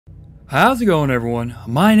How's it going, everyone?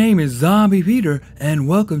 My name is Zombie Peter, and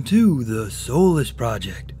welcome to the Solus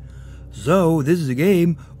Project. So, this is a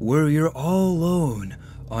game where you're all alone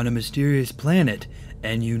on a mysterious planet,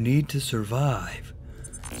 and you need to survive.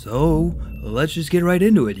 So, let's just get right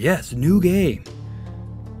into it. Yes, new game.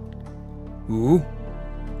 Ooh.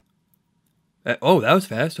 Oh, that was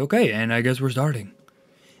fast. Okay, and I guess we're starting.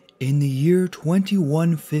 In the year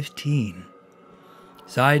 2115,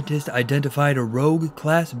 scientists identified a rogue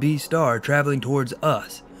Class B star traveling towards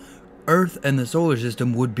us. Earth and the solar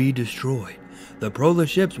system would be destroyed. The Prola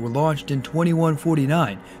ships were launched in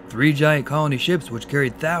 2149, 3 giant colony ships which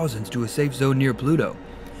carried thousands to a safe zone near Pluto.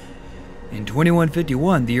 In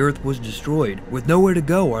 2151, the Earth was destroyed. With nowhere to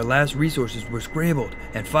go, our last resources were scrambled,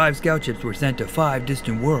 and 5 scout ships were sent to 5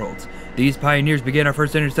 distant worlds. These pioneers began our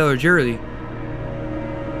first interstellar journey.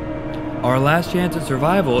 Our last chance at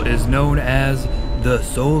survival is known as the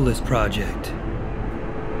Solus Project.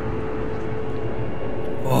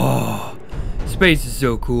 Oh, space is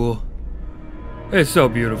so cool. It's so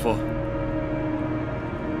beautiful.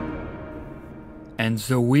 And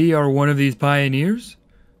so we are one of these pioneers?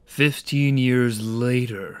 15 years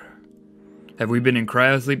later. Have we been in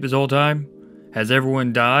cryosleep this whole time? Has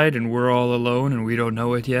everyone died and we're all alone and we don't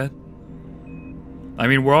know it yet? I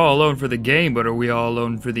mean, we're all alone for the game, but are we all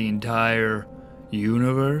alone for the entire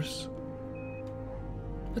universe?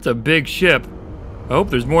 That's a big ship. I hope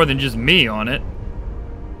there's more than just me on it.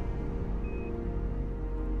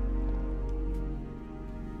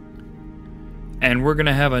 And we're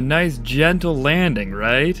gonna have a nice gentle landing,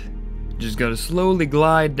 right? Just gotta slowly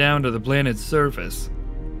glide down to the planet's surface.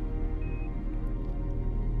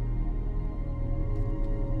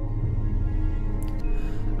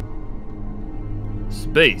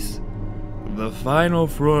 Space. The final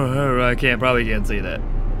frontier. I probably can't see that.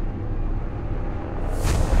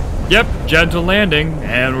 Yep, gentle landing,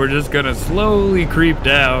 and we're just gonna slowly creep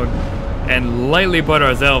down and lightly put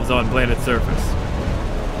ourselves on planet's surface.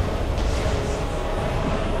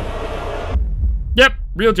 Yep,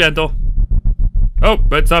 real gentle. Oh,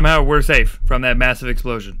 but somehow we're safe from that massive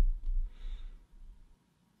explosion.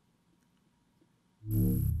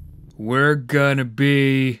 We're gonna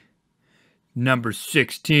be number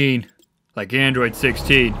 16, like Android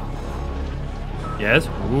 16. Yes?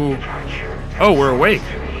 Ooh. Oh, we're awake.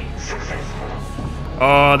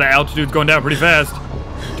 Oh, the altitude's going down pretty fast.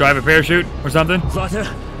 Do I have a parachute or something?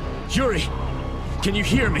 Vlada, Yuri, can you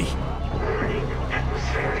hear me?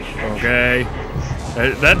 Okay.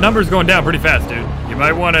 That number's going down pretty fast, dude. You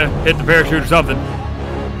might want to hit the parachute or something.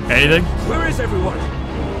 Anything? Where is everyone?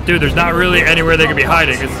 Dude, there's not really anywhere they could be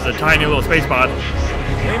hiding. This is a tiny little space pod.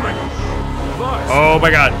 Oh my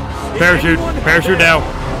god. Parachute. Parachute now.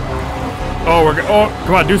 Oh,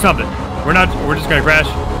 come on, do something. We're just gonna crash.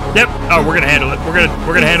 Yep. Oh, we're gonna handle it.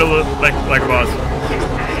 We're gonna handle it like a boss.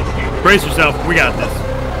 Brace yourself. We got this.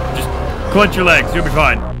 Just clench your legs. You'll be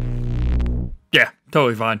fine. Yeah,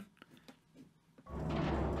 totally fine.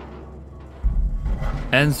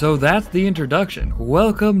 And so that's the introduction.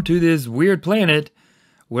 Welcome to this weird planet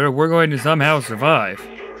where we're going to somehow survive.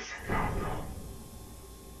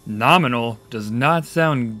 Nominal does not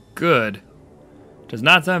sound good. Does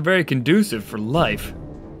not sound very conducive for life.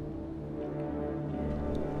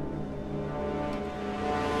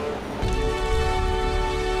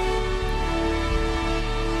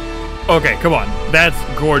 Okay, come on. That's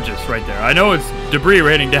gorgeous right there. I know it's debris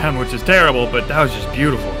raining down, which is terrible, but that was just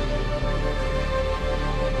beautiful.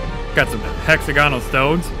 Got some hexagonal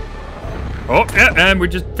stones. Oh, yeah, and we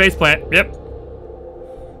just faceplant. Yep.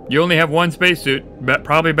 You only have one spacesuit.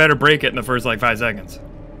 Probably better break it in the first, like, 5 seconds.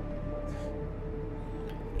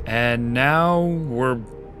 And now we're...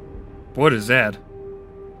 What is that?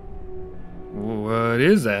 What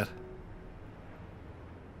is that?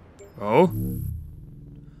 Oh?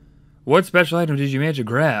 What special item did you manage to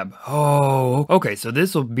grab? Oh, okay, so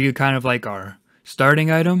this will be kind of like our starting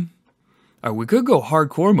item. We could go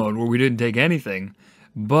hardcore mode where we didn't take anything,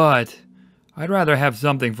 but I'd rather have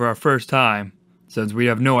something for our first time since we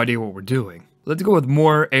have no idea what we're doing. Let's go with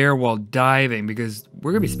more air while diving because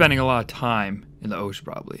we're going to be spending a lot of time in the ocean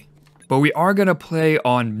probably. But we are going to play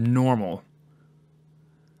on normal.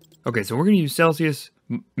 Okay, so we're going to use Celsius,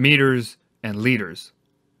 meters, and liters.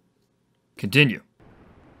 Continue.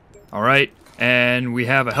 Alright, and we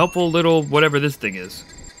have a helpful little whatever this thing is.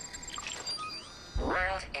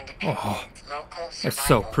 Oh, that's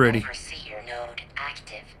so pretty. Overseer node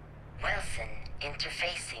active. Wilson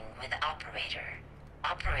interfacing with operator.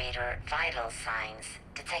 Operator vital signs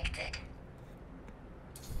detected.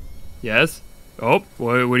 Yes? Oh,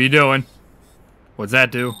 what are you doing? What's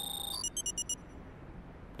that do?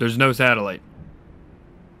 There's no satellite.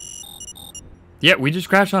 Yeah, we just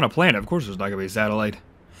crashed on a planet. Of course there's not going to be a satellite.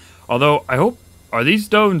 Although, I hope... Are these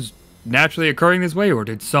stones naturally occurring this way, or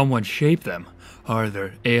did someone shape them? Are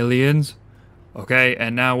there aliens? Okay,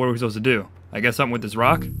 and now what are we supposed to do? I guess something with this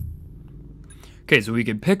rock? Okay, so we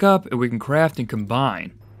can pick up, and we can craft and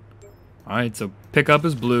combine. Alright, so pick up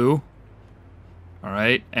is blue.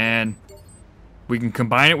 Alright, and... we can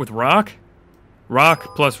combine it with rock?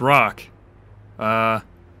 Rock plus rock. What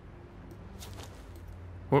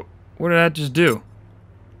did that just do?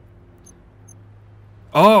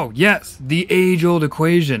 Oh, yes! The age-old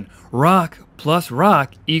equation. Rock plus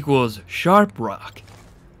rock equals sharp rock.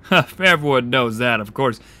 Everyone knows that, of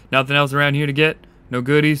course. Nothing else around here to get? No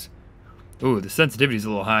goodies? Ooh, the sensitivity's a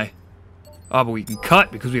little high. Oh, but we can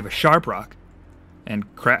cut because we have a sharp rock. And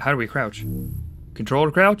how do we crouch? Control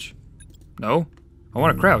to crouch? No? I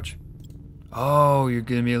want to crouch. Oh, you're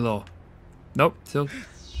giving me a little... Nope, still...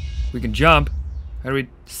 We can jump. How do we...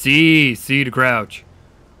 C to crouch.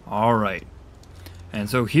 Alright. And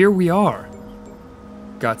so here we are.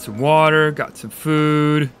 Got some water, got some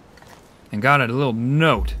food, and got a little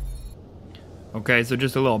note. Okay, so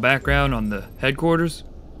just a little background on the headquarters.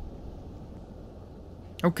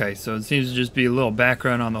 Okay, so it seems to just be a little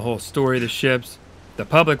background on the whole story of the ships. The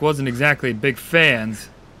public wasn't exactly big fans.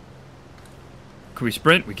 Can we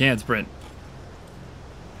sprint? We can't sprint.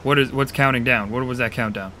 What's counting down? What was that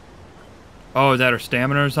countdown? Oh, is that our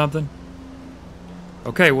stamina or something?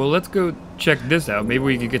 Okay, well, let's go check this out. Maybe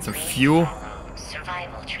we could get some fuel.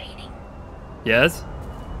 Survival training. Yes?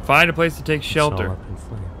 Find a place to take shelter. It's all up in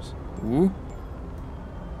flames. Ooh.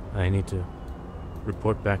 I need to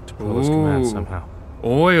report back to Provost Command somehow.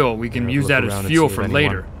 Oil. We can use that as fuel for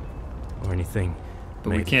later. Or anything. But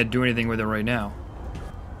we can't do anything with it right now.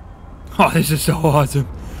 Oh, this is so awesome.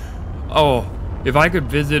 Oh, if I could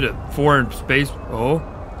visit a foreign space... Oh,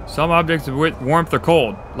 some objects with warmth are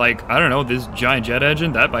cold. Like, I don't know, this giant jet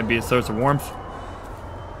engine, that might be a source of warmth.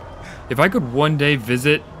 If I could one day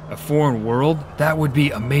visit a foreign world, that would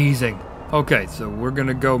be amazing. Okay, so we're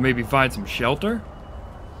gonna go maybe find some shelter?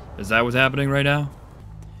 Is that what's happening right now?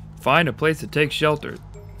 Find a place to take shelter.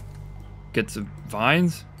 Get some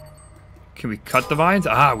vines? Can we cut the vines?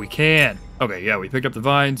 Ah, we can. Okay, yeah, we picked up the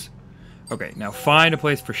vines. Okay, now find a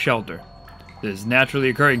place for shelter. This naturally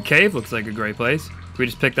occurring cave looks like a great place. Can we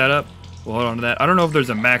just pick that up? We'll hold on to that. I don't know if there's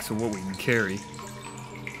a max of what we can carry.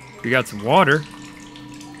 We got some water.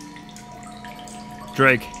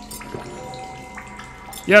 Drake.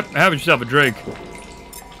 Yep, have yourself a drink.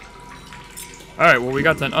 Alright, well we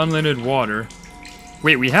got some unlimited water.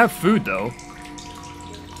 Wait, we have food though.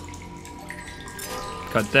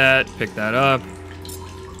 Cut that, pick that up.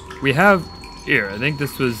 We have... Here, I think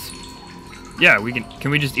this was... Yeah, we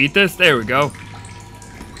can we just eat this? There we go.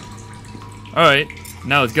 Alright,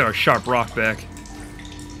 now let's get our sharp rock back.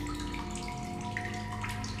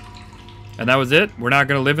 And that was it? We're not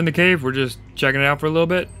gonna live in the cave? We're just checking it out for a little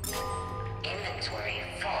bit? Inventory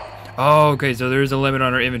full. Oh, okay, so there is a limit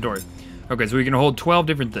on our inventory. Okay, so we can hold 12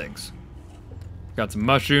 different things. Got some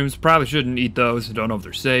mushrooms. Probably shouldn't eat those. Don't know if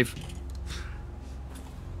they're safe.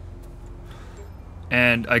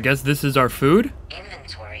 And I guess this is our food?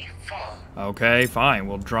 Inventory full. Okay, fine.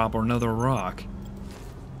 We'll drop another rock.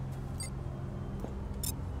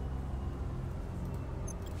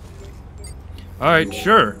 Alright,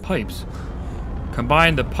 sure. Pipes.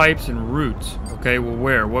 Combine the pipes and roots. Okay, well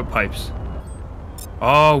where? What pipes?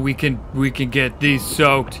 Oh, we can get these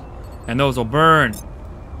soaked. And those will burn.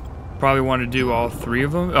 Probably want to do all three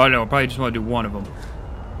of them. Oh no, probably just want to do one of them.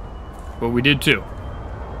 But we did two.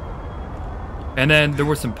 And then there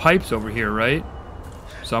were some pipes over here, right?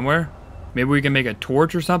 Somewhere? Maybe we can make a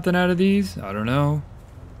torch or something out of these? I don't know.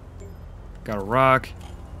 Got a rock.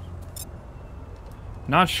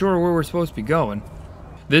 Not sure where we're supposed to be going.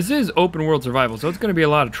 This is open world survival, so it's going to be a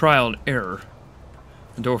lot of trial and error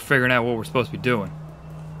until we're figuring out what we're supposed to be doing.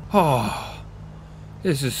 Oh,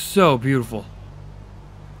 this is so beautiful.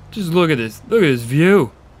 Just look at this. Look at this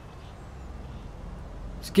view.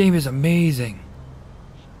 This game is amazing.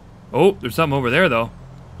 Oh, there's something over there, though.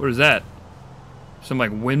 What is that? Some,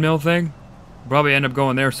 like, windmill thing? Probably end up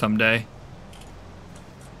going there someday.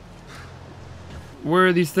 Where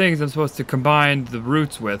are these things I'm supposed to combine the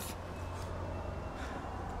roots with?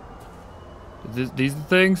 These the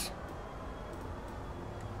things?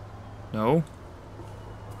 No?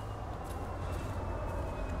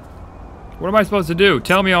 What am I supposed to do?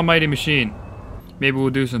 Tell me, almighty machine. Maybe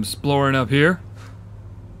we'll do some exploring up here.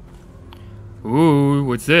 Ooh,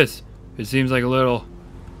 what's this? It seems like a little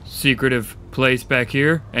secretive place back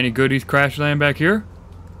here. Any goodies crash land back here?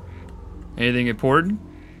 Anything important?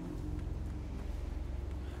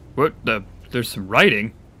 What the? There's some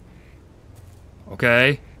writing.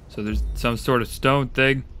 Okay. So there's some sort of stone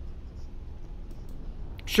thing.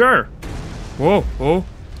 Sure. Whoa, oh.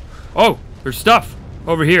 Oh, there's stuff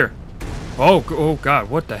over here. Oh God,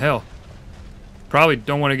 what the hell? Probably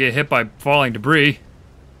don't want to get hit by falling debris.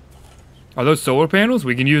 Are those solar panels?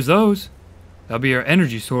 We can use those. That'll be our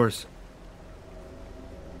energy source.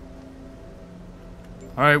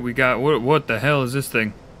 Alright, we got... What the hell is this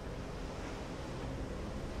thing?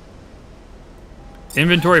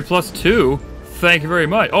 Inventory +2? Thank you very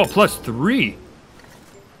much. Oh, +3.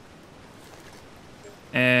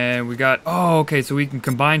 And we got... Oh, okay, so we can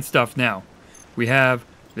combine stuff now. We have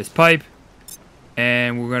this pipe,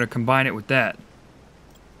 and we're going to combine it with that.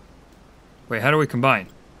 Wait, how do we combine?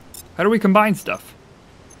 How do we combine stuff?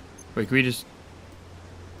 Wait, can we just...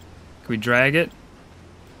 Can we drag it?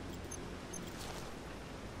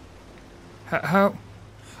 How?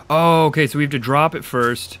 Oh, okay, so we have to drop it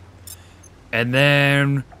first. And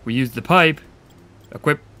then we use the pipe.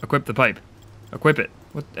 Equip the pipe. Equip it.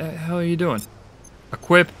 What the hell are you doing?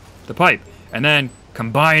 Equip the pipe. And then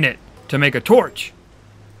combine it to make a torch.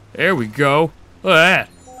 There we go. Look at that.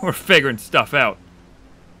 We're figuring stuff out.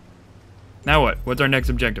 Now what? What's our next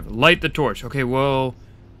objective? Light the torch. Okay, well,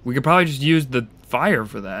 we could probably just use the fire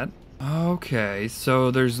for that. Okay,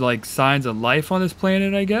 so there's like signs of life on this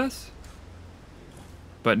planet, I guess?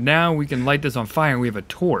 But now we can light this on fire and we have a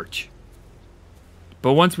torch.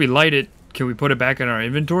 But once we light it, can we put it back in our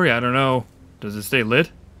inventory? I don't know. Does it stay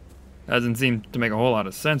lit? Doesn't seem to make a whole lot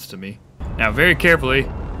of sense to me. Now, very carefully,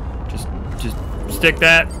 just stick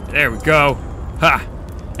that. There we go. Ha!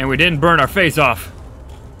 And we didn't burn our face off.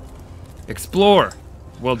 Explore.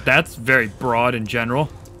 Well, that's very broad in general.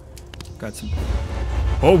 Got some...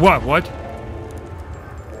 Oh, what?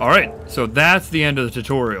 Alright, so that's the end of the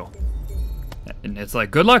tutorial. And it's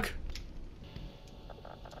like, good luck.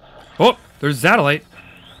 Oh, there's a satellite.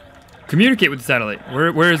 Communicate with the satellite.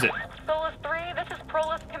 Where is it? Solus 3, this is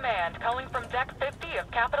Prolus Command, calling from Deck 50 of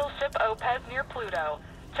capital ship Opez near Pluto.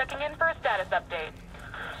 Checking in for a status update.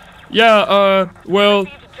 Yeah, well...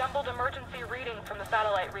 Received a jumbled emergency reading from the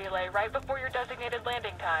satellite relay right before your designated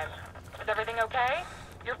landing time. Is everything okay?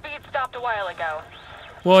 Your feed stopped a while ago.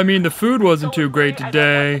 Well, I mean, the food wasn't too great Solus 3, today.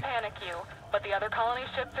 I don't want to panic you, but the other colony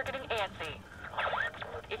ships are getting antsy.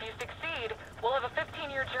 If you succeed, we'll have a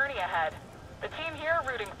 15-year journey ahead. The team here are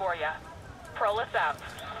rooting for you. Prolus out.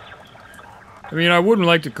 I mean, I wouldn't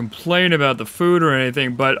like to complain about the food or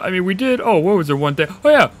anything, but, I mean, we did... Oh, what was there one thing? Oh,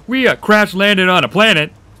 yeah, we crash landed on a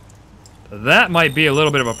planet. That might be a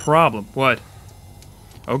little bit of a problem. What?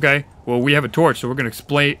 Okay, well, we have a torch, so we're going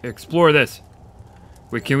to explore this.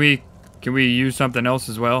 Wait, can we use something else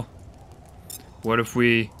as well? What if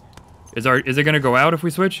we... Is it going to go out if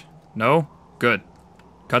we switch? No? Good.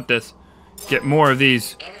 Cut this. Get more of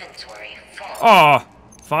these. Inventory full. Oh,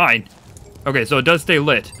 fine. Okay, so it does stay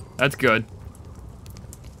lit. That's good.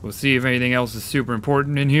 We'll see if anything else is super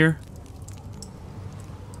important in here.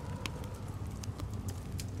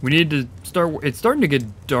 We need to start... It's starting to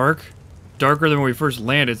get dark. Darker than when we first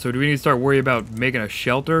landed, so do we need to start worrying about making a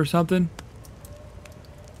shelter or something?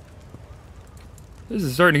 This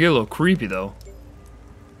is starting to get a little creepy, though.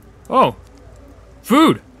 Oh!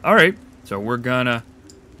 Food! Alright. So we're gonna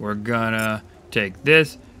take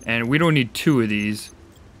this, and we don't need 2 of these.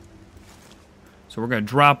 So we're gonna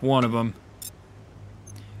drop one of them.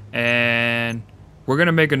 And we're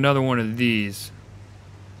gonna make another one of these.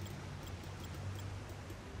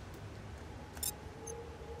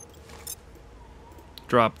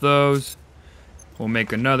 Drop those. We'll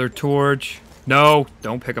make another torch. No,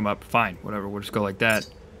 don't pick them up. Fine, whatever, we'll just go like that.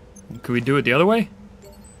 Can we do it the other way?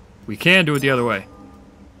 We can do it the other way.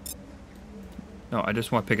 No, I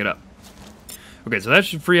just want to pick it up. Okay, so that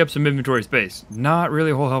should free up some inventory space. Not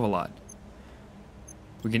really a whole hell of a lot.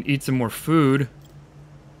 We can eat some more food.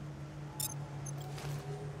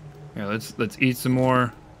 Yeah, let's eat some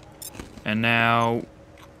more. And now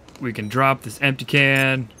we can drop this empty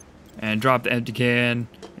can and drop the empty can.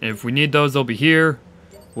 And if we need those, they'll be here.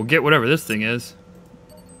 We'll get whatever this thing is.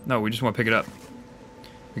 No, we just want to pick it up.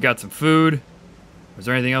 We got some food. Is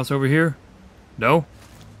there anything else over here? No?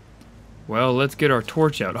 Well, let's get our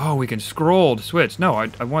torch out. Oh, we can scroll to switch. No,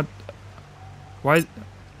 I want... Why?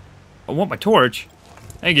 I want my torch.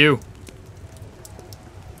 Thank you.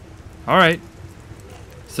 Alright.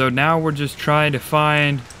 So now we're just trying to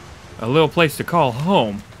find a little place to call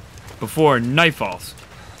home before night falls.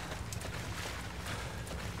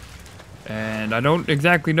 And I don't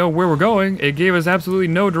exactly know where we're going. It gave us absolutely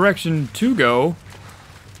no direction to go.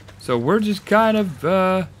 So we're just kind of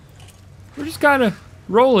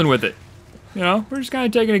rolling with it. You know, we're just kind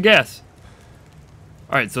of taking a guess.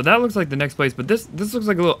 Alright, so that looks like the next place, but this looks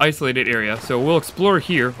like a little isolated area, so we'll explore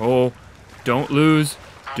here. Oh, don't lose.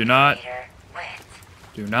 Do not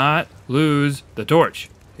lose the torch.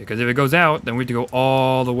 Because if it goes out, then we have to go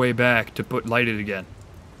all the way back to light it again.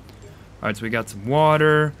 Alright, so we got some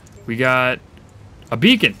water. We got a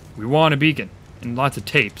beacon. We want a beacon. And lots of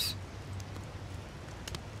tapes.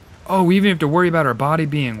 Oh, we even have to worry about our body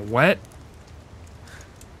being wet?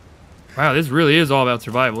 Wow, this really is all about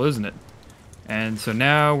survival, isn't it? And so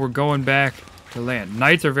now we're going back to land.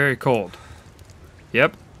 Nights are very cold.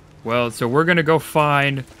 Yep. Well, so we're going to go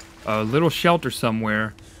find a little shelter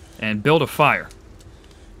somewhere and build a fire.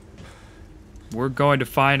 We're going to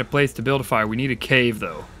find a place to build a fire. We need a cave,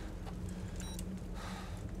 though.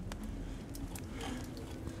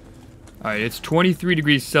 Alright, it's 23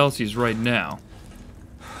 degrees Celsius right now.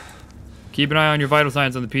 Keep an eye on your vital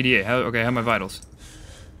signs on the PDA. Okay, how are my vitals?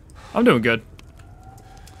 I'm doing good.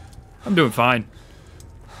 I'm doing fine.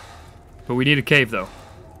 But we need a cave, though.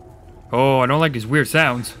 Oh, I don't like these weird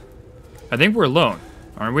sounds. I think we're alone,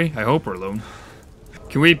 aren't we? I hope we're alone.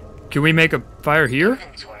 Can we make a fire here?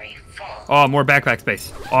 Oh, more backpack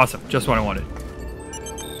space. Awesome. Just what I wanted.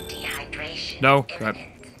 Dehydration. No. Crap.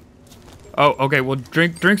 Oh, okay. Well,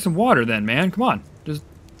 drink some water then, man. Come on. Just.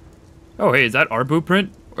 Oh, hey, is that our boot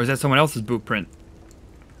print? Or is that someone else's boot print?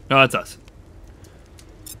 No, that's us.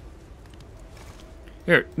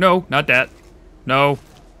 Here. No, not that. No.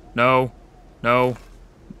 No. No.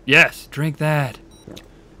 Yes, drink that.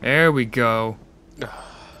 There we go.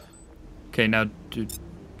 Okay, now.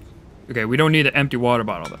 Okay, we don't need an empty water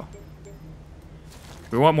bottle, though.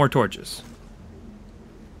 We want more torches.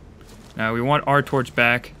 Now, we want our torch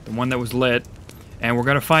back, the one that was lit. And we're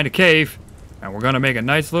going to find a cave. And we're going to make a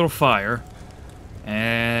nice little fire.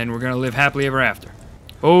 And we're going to live happily ever after.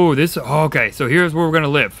 Oh, this... Okay, so here's where we're going to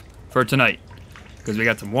live for tonight. Because we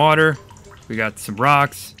got some water. We got some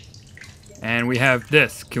rocks. And we have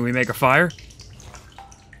this. Can we make a fire?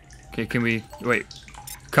 Okay, can we... Wait.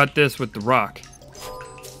 Cut this with the rock.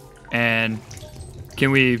 And...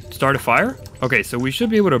 Can we start a fire? Okay, so we should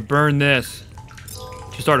be able to burn this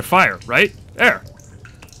to start a fire, right? There.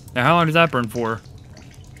 Now, how long does that burn for?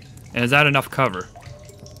 And is that enough cover?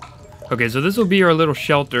 Okay, so this will be our little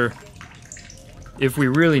shelter if we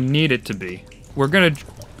really need it to be. We're going to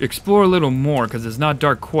explore a little more because it's not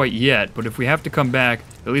dark quite yet, but if we have to come back,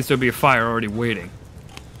 at least there'll be a fire already waiting.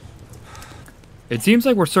 It seems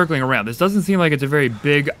like we're circling around. This doesn't seem like it's a very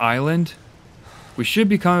big island. We should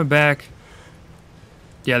be coming back.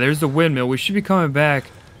 Yeah, there's the windmill. We should be coming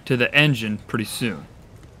back to the engine pretty soon.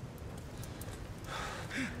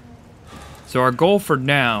 So our goal for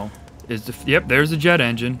now is to... Yep, there's the jet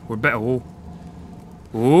engine. We're back. Ooh.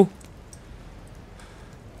 Ooh.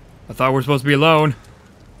 I thought we were supposed to be alone.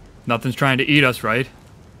 Nothing's trying to eat us, right?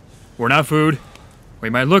 We're not food.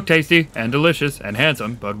 We might look tasty and delicious and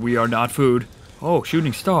handsome, but we are not food. Oh,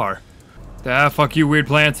 shooting star. Ah, fuck you, weird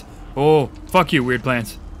plants. Oh, fuck you, weird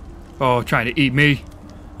plants. Oh, trying to eat me.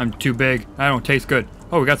 I'm too big. I don't taste good.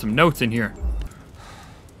 Oh, we got some notes in here.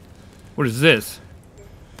 What is this?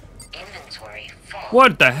 Inventory full.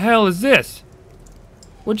 What the hell is this?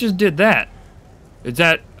 What just did that? Is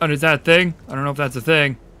that a thing? I don't know if that's a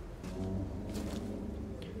thing.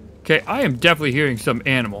 Okay, I am definitely hearing some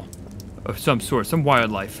animal of some sort, some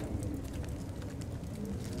wildlife.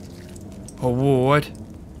 Oh, what?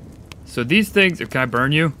 So these things, can I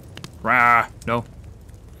burn you? Rah, no.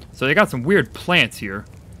 So they got some weird plants here.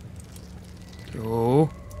 Oh.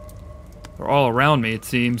 They're all around me, it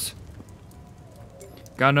seems.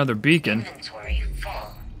 Got another beacon. Inventory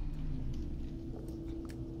full.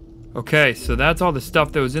 Okay, so that's all the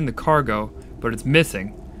stuff that was in the cargo, but it's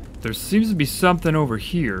missing. There seems to be something over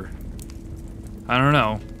here. I don't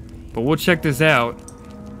know, but we'll check this out.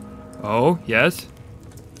 Oh, yes.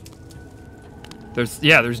 There's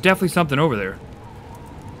definitely something over there.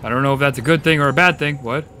 I don't know if that's a good thing or a bad thing.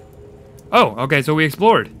 What? Oh, okay, so we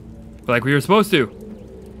explored. Like we were supposed to.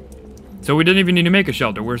 So we didn't even need to make a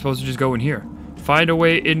shelter. We're supposed to just go in here. Find a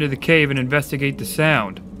way into the cave and investigate the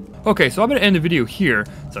sound. Okay, so I'm going to end the video here.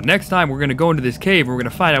 So next time we're going to go into this cave and we're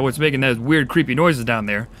going to find out what's making those weird creepy noises down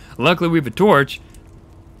there. Luckily we have a torch.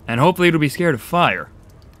 And hopefully it'll be scared of fire.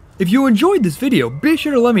 If you enjoyed this video, be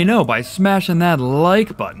sure to let me know by smashing that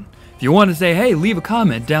like button. If you want to say hey, leave a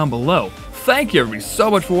comment down below. Thank you everybody so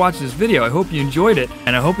much for watching this video. I hope you enjoyed it,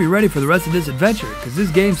 and I hope you're ready for the rest of this adventure, because this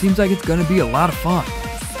game seems like it's going to be a lot of fun.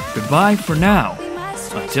 Goodbye for now.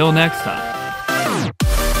 Until next time.